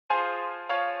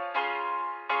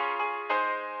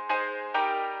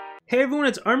Hey everyone,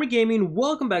 it's Armor Gaming.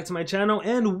 Welcome back to my channel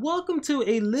and welcome to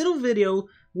a little video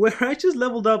where I just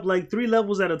leveled up like 3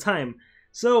 levels at a time.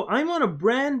 So I'm on a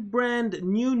brand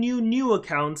new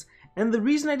account, and the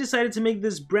reason I decided to make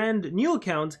this brand new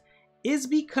account is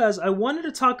because I wanted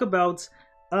to talk about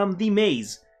the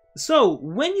maze. So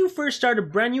when you first start a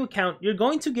brand new account, you're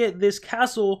going to get this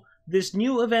castle, this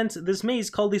new event, this maze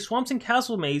called the Swamps and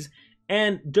Castle Maze,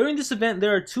 and during this event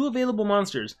there are 2 available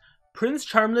monsters, Prince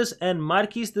Charmless and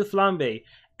Marquis De Flambe,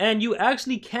 and you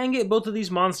actually can get both of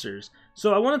these monsters.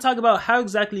 So I want to talk about how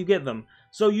exactly you get them.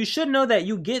 So you should know that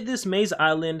you get this maze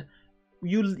island,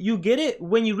 you get it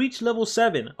when you reach level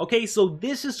 7. Okay, so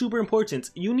this is super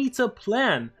important. You need to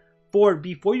plan for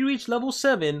before you reach level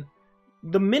 7.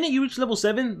 The minute you reach level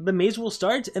 7, the maze will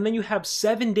start, and then you have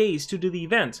 7 days to do the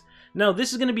event. Now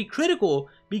this is going to be critical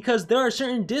because there are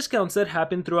certain discounts that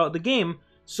happen throughout the game.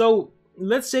 So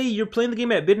let's say you're playing the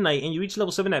game at midnight and you reach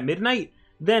level 7 at midnight,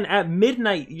 then at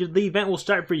midnight the event will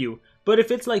start for you. But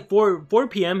if it's like 4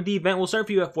 p.m, the event will start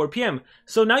for you at 4 p.m.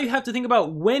 So now you have to think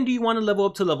about when do you want to level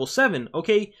up to level 7,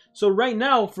 okay? So right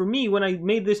now, for me, when I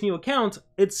made this new account,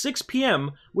 it's 6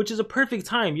 p.m, which is a perfect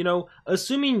time, you know,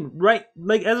 assuming, right,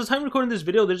 like as the time recording this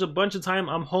video, there's a bunch of time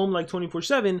I'm home like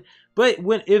 24/7, but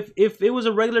if it was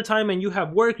a regular time and you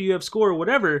have work, you have school or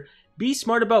whatever, be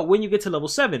smart about when you get to level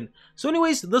 7. So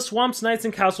anyways, the Swamps, Knights,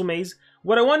 and Castle Maze,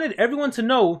 what I wanted everyone to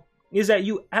know is that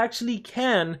you actually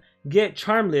can get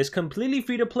Charmless completely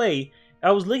free to play.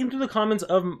 I was looking through the comments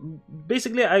of,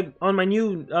 basically, on my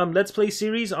new Let's Play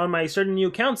series, on my starting new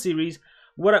account series,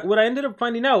 what I ended up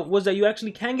finding out was that you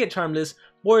actually can get Charmless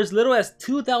for as little as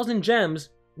 2,000 gems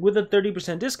with a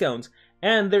 30% discount.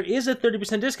 And there is a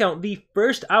 30% discount the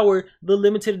first hour the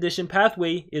limited edition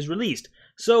pathway is released.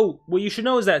 So what you should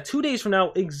know is that 2 days from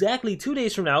now, exactly 2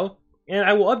 days from now, and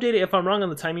I will update it if I'm wrong on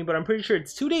the timing, but I'm pretty sure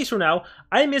it's 2 days from now,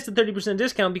 I missed the 30%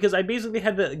 discount because I basically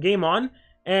had the game on,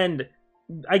 and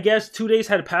I guess 2 days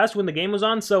had passed when the game was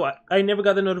on, so I never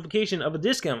got the notification of a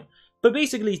discount. But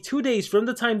basically, 2 days from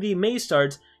the time the maze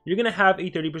starts, you're going to have a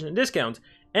 30% discount.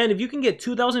 And if you can get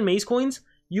 2,000 maze coins,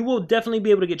 you will definitely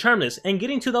be able to get Charmless. And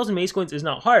getting 2,000 maze coins is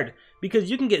not hard, because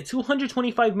you can get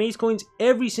 225 maze coins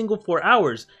every single 4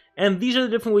 hours. And these are the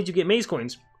different ways you get maze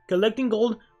coins: collecting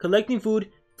gold, collecting food,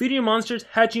 feeding your monsters,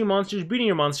 hatching your monsters, breeding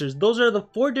your monsters. Those are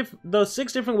the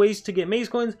 6 different ways to get maze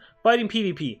coins fighting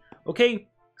PvP. Okay,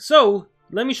 so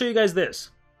let me show you guys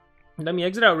this. Let me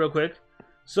exit out real quick.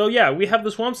 So yeah, we have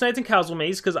the Swamps, Knights, and Castle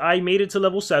Maze because I made it to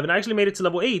level 7. I actually made it to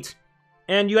level 8,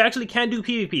 and you actually can do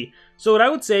PvP. So what I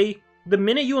would say, the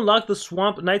minute you unlock the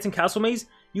Swamp, Knights, and Castle Maze,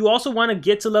 you also want to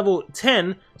get to level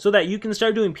 10 so that you can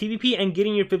start doing PvP and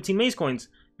getting your 15 maze coins.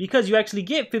 Because you actually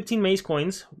get 15 maze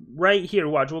coins right here.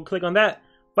 Watch, we'll click on that.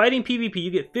 Fighting PvP,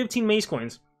 you get 15 maze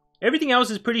coins. Everything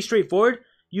else is pretty straightforward.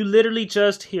 You literally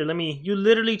just, you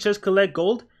literally just collect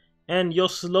gold, and you'll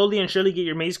slowly and surely get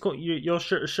your maze coins. You'll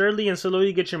surely and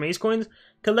slowly get your maze coins.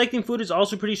 Collecting food is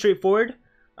also pretty straightforward.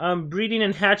 Breeding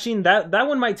and hatching, that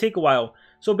one might take a while.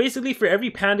 So basically, for every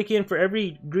Pandakin, for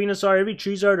every Greenosaur, every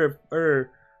Treezard,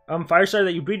 or Firestar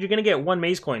that you breed, you're gonna get 1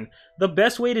 maze coin. The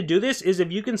best way to do this is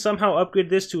if you can somehow upgrade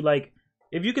this to, like,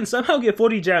 if you can somehow get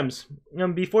 40 gems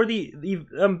before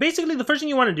basically the first thing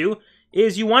you want to do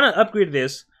is you want to upgrade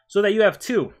this so that you have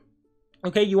 2.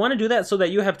 Okay, you want to do that so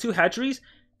that you have 2 hatcheries,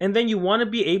 and then you want to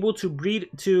be able to breed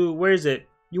to, where is it?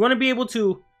 You want to be able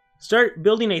to start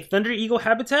building a Thunder Eagle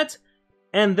habitat,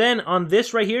 and then on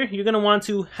this right here, you're going to want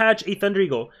to hatch a Thunder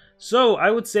Eagle. So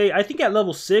I would say, I think at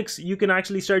level 6, you can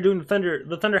actually start doing the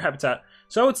Thunder habitat.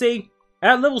 So I would say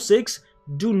at level 6,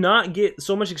 do not get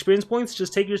so much experience points.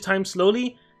 Just take your time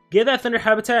slowly. Get that Thunder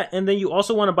habitat, and then you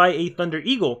also want to buy a Thunder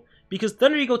Eagle, because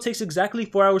Thunder Eagle takes exactly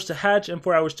 4 hours to hatch and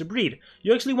 4 hours to breed.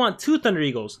 You actually want 2 Thunder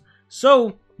Eagles.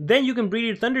 So then you can breed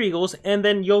your Thunder Eagles, and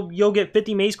then you'll get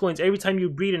 50 maze coins every time you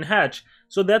breed and hatch.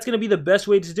 So that's going to be the best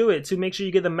way to do it, to make sure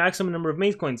you get the maximum number of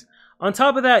maze coins. On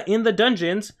top of that, in the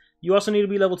dungeons, you also need to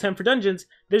be level 10 for dungeons.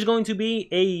 There's going to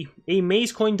be a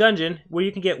maze coin dungeon where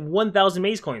you can get 1,000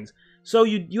 maze coins. So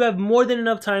you have more than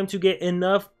enough time to get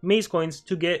enough maze coins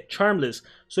to get Charmless.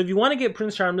 So if you want to get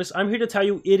Prince Charmless, I'm here to tell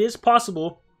you it is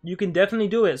possible. You can definitely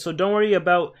do it. So don't worry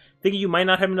about thinking you might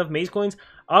not have enough maze coins.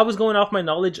 I was going off my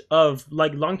knowledge of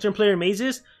like long-term player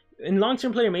mazes. In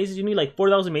long-term player mazes, you need like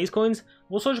 4,000 maze coins.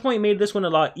 Well, SocialPoint made this one a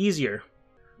lot easier.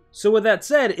 So with that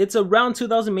said, it's around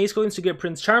 2,000 maze coins to get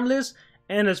Prince Charmless.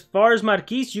 And as far as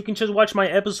Marquis, you can just watch my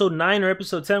episode 9 or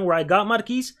episode 10 where I got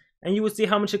Marquis, and you would see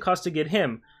how much it costs to get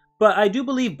him. But I do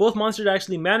believe both monsters are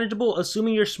actually manageable,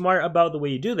 assuming you're smart about the way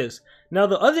you do this. Now,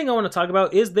 the other thing I want to talk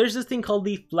about is there's this thing called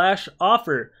the Flash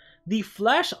Offer. The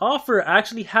Flash Offer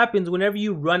actually happens whenever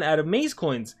you run out of maze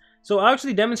coins. So I'll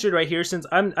actually demonstrate right here since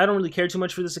I don't really care too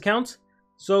much for this account.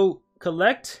 So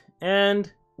collect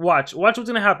and watch what's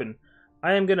gonna happen.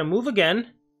 I am gonna move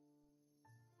again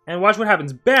and watch what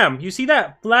happens. Bam! You see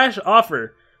that? Flash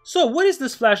offer. So what is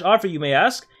this flash offer, you may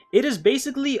ask? It is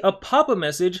basically a pop-up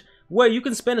message where you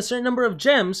can spend a certain number of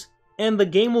gems and the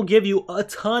game will give you a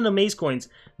ton of maze coins.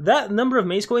 That number of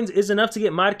maze coins is enough to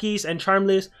get Marquis and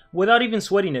Charmless without even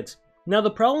sweating it. Now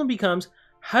the problem becomes,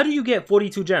 how do you get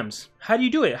 42 gems? How do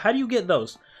you do it? How do you get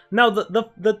those? Now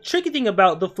the tricky thing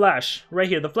about the flash right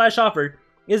here, the flash offer,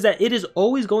 is that it is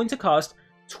always going to cost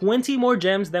 20 more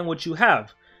gems than what you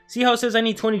have. See how it says I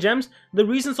need 20 gems? The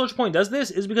reason SocialPoint does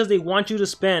this is because they want you to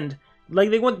spend, like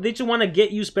they just want to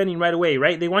get you spending right away,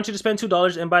 right? They want you to spend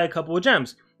 $2 and buy a couple of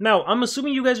gems. Now, I'm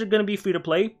assuming you guys are going to be free to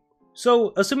play.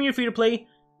 So, assuming you're free to play,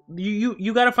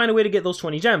 you got to find a way to get those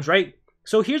 20 gems, right?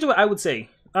 So, here's what I would say.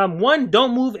 One,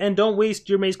 don't move and don't waste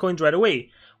your maze coins right away.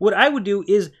 What I would do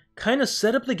is kind of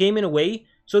set up the game in a way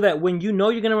so that when you know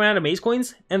you're going to run out of maze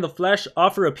coins and the flash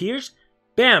offer appears,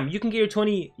 bam, you can get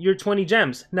your 20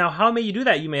 gems. Now, how may you do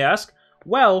that, you may ask?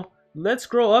 Well, let's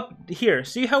scroll up here.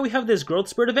 See how we have this growth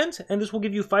spurt event? And this will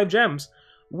give you 5 gems.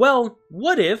 Well,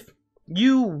 what if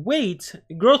you wait?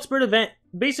 Growth spurt event,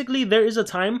 basically there is a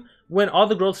time when all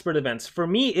the growth spurt events, for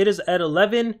me it is at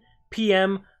 11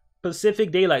 p.m.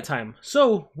 Pacific Daylight Time.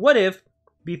 So what if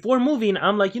before moving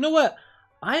I'm like, you know what,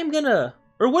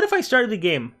 what if I start the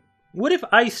game? What if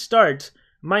I start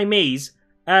my maze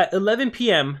at 11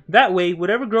 p.m. That way,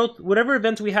 whatever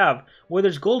events we have, whether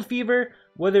it's gold fever,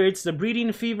 whether it's the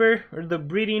breeding fever or the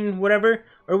breeding whatever,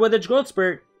 or whether it's growth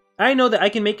spurt, I know that I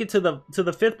can make it to the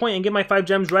 5th point and get my 5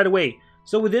 gems right away.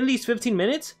 So within these 15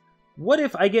 minutes, what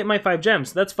if I get my 5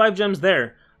 gems? That's 5 gems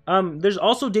there. There's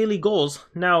also daily goals.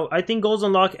 Now, I think goals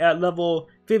unlock at level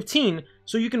 15,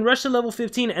 so you can rush to level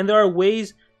 15, and there are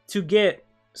ways to get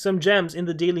some gems in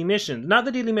the daily missions. Not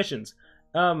the daily missions.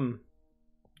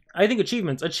 I think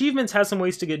achievements. Achievements has some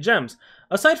ways to get gems.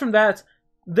 Aside from that,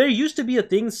 there used to be a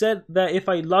thing said that if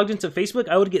I logged into Facebook,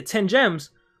 I would get 10 gems.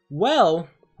 Well,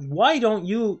 why don't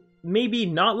you maybe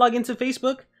not log into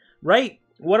Facebook, right?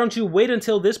 Why don't you wait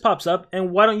until this pops up,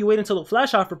 and why don't you wait until the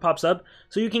flash offer pops up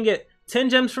so you can get 10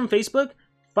 gems from Facebook,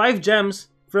 5 gems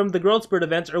from the growth spurt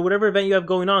events or whatever event you have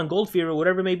going on, gold fever,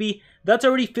 whatever it may be. That's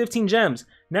already 15 gems.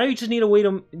 Now you just need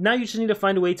to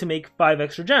find a way to make 5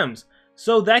 extra gems.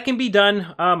 So that can be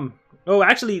done. Oh,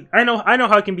 actually, I know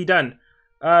how it can be done.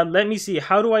 Let me see.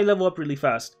 How do I level up really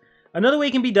fast? Another way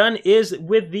it can be done is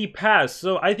with the pass.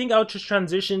 So I think I'll just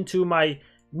transition to my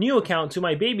new account, to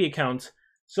my baby account.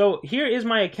 So here is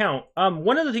my account.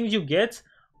 One of the things you get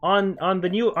on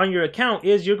your account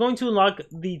is you're going to unlock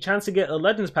the chance to get a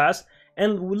Legends Pass.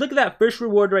 And look at that first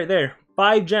reward right there,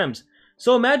 5 gems.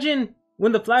 So imagine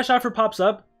when the flash offer pops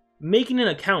up, making an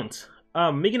account.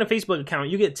 Making a Facebook account,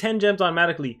 you get 10 gems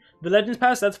automatically. The Legends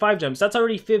Pass, that's 5 gems. That's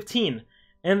already 15.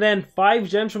 And then 5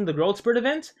 gems from the Growth Spurt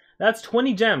event, that's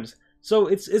 20 gems. So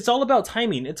it's all about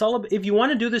timing. It's all about, if you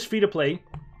want to do this free to play,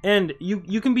 and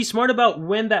you can be smart about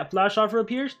when that flash offer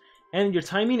appears and your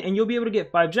timing, and you'll be able to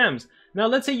get 5 gems. Now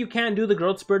let's say you can't do the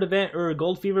Growth Spurt event or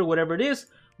Gold Fever, whatever it is.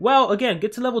 Well, again,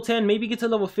 get to level 10, maybe get to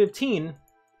level 15.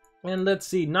 And let's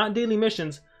see, not daily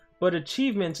missions, but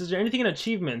achievements. Is there anything in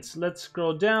achievements? Let's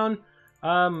scroll down.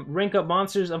 Rank up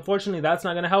monsters. Unfortunately, that's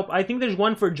not going to help. I think there's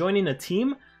one for joining a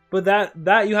team, but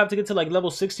that you have to get to like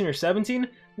level 16 or 17,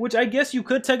 which I guess you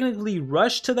could technically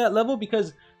rush to that level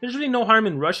because there's really no harm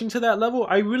in rushing to that level.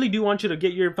 I really do want you to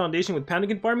get your foundation with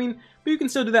panic and farming, but you can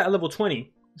still do that at level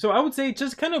 20. So I would say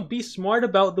just kind of be smart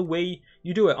about the way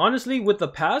you do it. Honestly, with the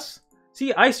pass,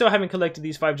 see, I still haven't collected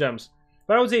these 5 gems,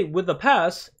 but I would say with the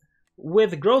pass,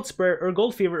 with Growth Spurt or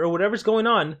Gold Fever or whatever's going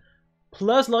on,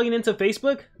 plus logging into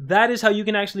Facebook, that is how you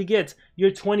can actually get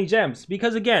your 20 gems.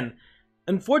 Because again,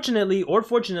 unfortunately or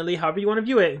fortunately, however you want to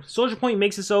view it, SocialPoint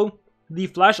makes it so the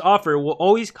flash offer will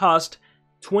always cost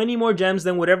 20 more gems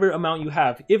than whatever amount you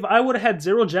have. If I would have had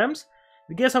 0 gems,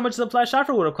 guess how much the flash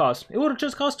offer would have cost? It would have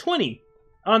just cost 20.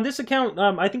 On this account,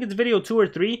 I think it's video 2 or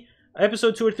 3,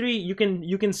 episode 2 or 3,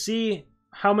 you can see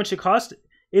how much it cost.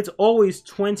 It's always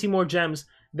 20 more gems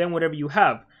than whatever you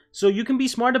have. So you can be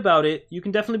smart about it. You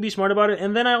can definitely be smart about it.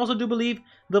 And then I also do believe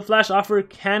the flash offer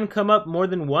can come up more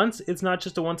than once. It's not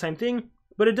just a one-time thing,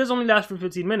 but it does only last for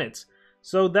 15 minutes.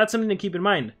 So that's something to keep in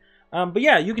mind. But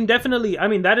yeah, you can definitely, I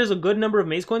mean, that is a good number of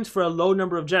maze coins for a low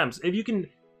number of gems. If you can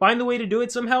find the way to do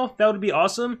it somehow, that would be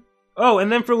awesome. Oh, and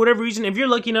then for whatever reason, if you're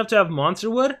lucky enough to have Monster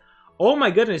Wood, oh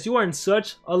my goodness, you are in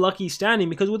such a lucky standing,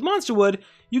 because with Monster Wood,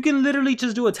 you can literally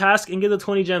just do a task and get the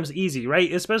 20 gems easy,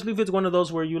 right? Especially if it's one of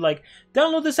those where you like,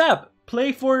 download this app,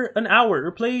 play for an hour,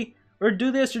 or play or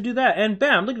do this or do that, and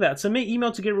bam, look at that, submit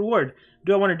email to get reward.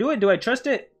 Do I want to do it? Do I trust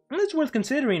it? It's worth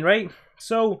considering, right?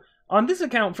 So on this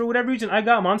account, for whatever reason, I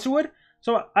got Monsterwood,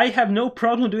 so I have no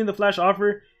problem doing the flash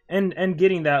offer and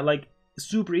getting that like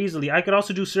super easily. I could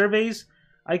also do surveys.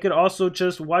 I could also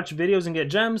just watch videos and get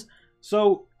gems.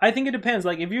 So I think it depends.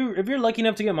 Like if you're lucky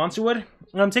enough to get Monsterwood,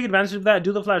 take advantage of that.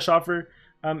 Do the flash offer.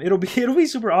 It'll be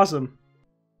super awesome.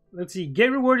 Let's see.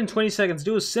 Get reward in 20 seconds.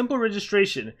 Do a simple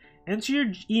registration. Enter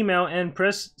your email and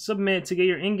press submit to get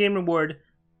your in-game reward.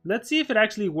 Let's see if it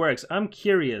actually works. I'm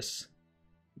curious.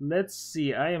 Let's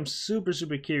see. I am super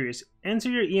curious. Enter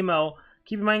your email.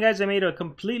 Keep in mind, guys, I made a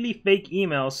completely fake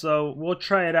email, so we'll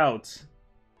try it out.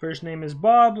 First name is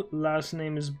Bob. Last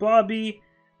name is Bobby.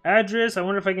 Address. I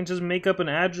wonder if I can just make up an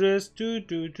address.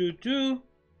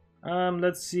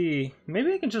 Let's see.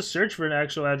 Maybe I can just search for an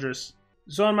actual address.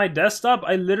 So on my desktop,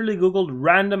 I literally Googled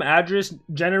random address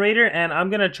generator, and I'm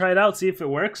gonna try it out, see if it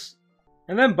works.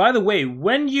 And then, by the way,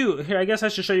 when you, here, I guess I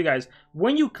should show you guys,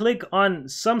 when you click on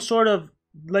some sort of,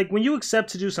 like when you accept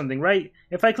to do something, right?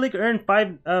 If I click earn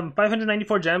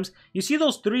 594 gems, you see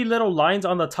those three little lines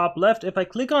on the top left. If I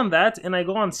click on that and I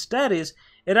go on status,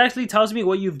 it actually tells me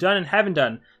what you've done and haven't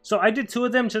done. So I did 2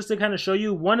 of them just to kind of show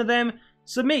you. One of them,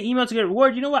 submit email to get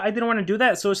reward. You know what? I didn't want to do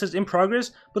that, so it says in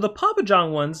progress. But the Papa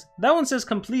John ones, that one says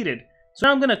completed. So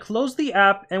now I'm going to close the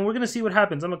app and we're going to see what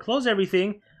happens. I'm going to close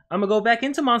everything. I'm going to go back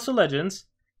into Monster Legends.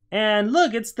 And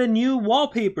look, it's the new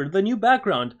wallpaper, the new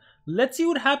background. Let's see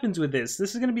what happens with this.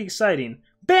 This is going to be exciting.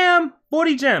 Bam!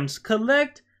 40 gems.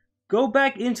 Collect. Go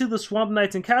back into the Swamp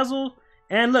Knights and Castle.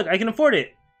 And look, I can afford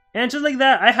it. And just like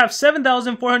that, I have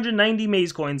 7,490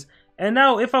 maze coins. And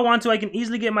now, if I want to, I can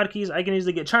easily get Marquis. I can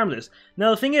easily get Charmless.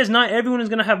 Now, the thing is, not everyone is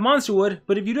going to have Monsterwood.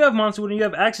 But if you do have Monsterwood and you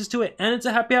have access to it, and it's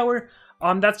a happy hour,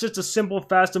 that's just a simple,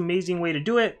 fast, amazing way to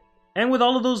do it. And with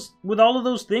all of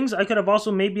those things, I could have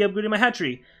also maybe upgraded my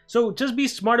hatchery. So just be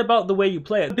smart about the way you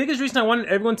play it. The biggest reason I wanted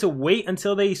everyone to wait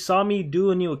until they saw me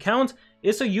do a new account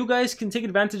is so you guys can take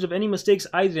advantage of any mistakes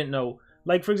I didn't know.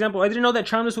 Like, for example, I didn't know that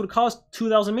Charmless would cost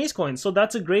 2,000 maze coins, so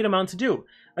that's a great amount to do.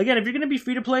 Again, if you're going to be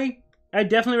free to play, I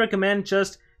definitely recommend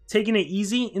just taking it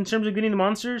easy in terms of getting the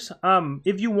monsters.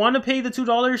 If you want to pay the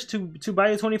 $2 to buy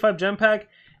a 25 gem pack,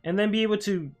 and then be able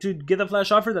to get the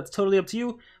flash offer, that's totally up to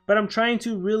you. But I'm trying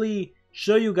to really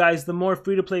show you guys the more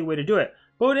free-to-play way to do it.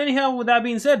 But anyhow, with that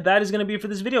being said, that is going to be it for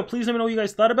this video. Please let me know what you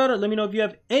guys thought about it. Let me know if you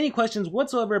have any questions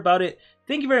whatsoever about it.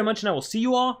 Thank you very much, and I will see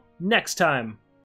you all next time.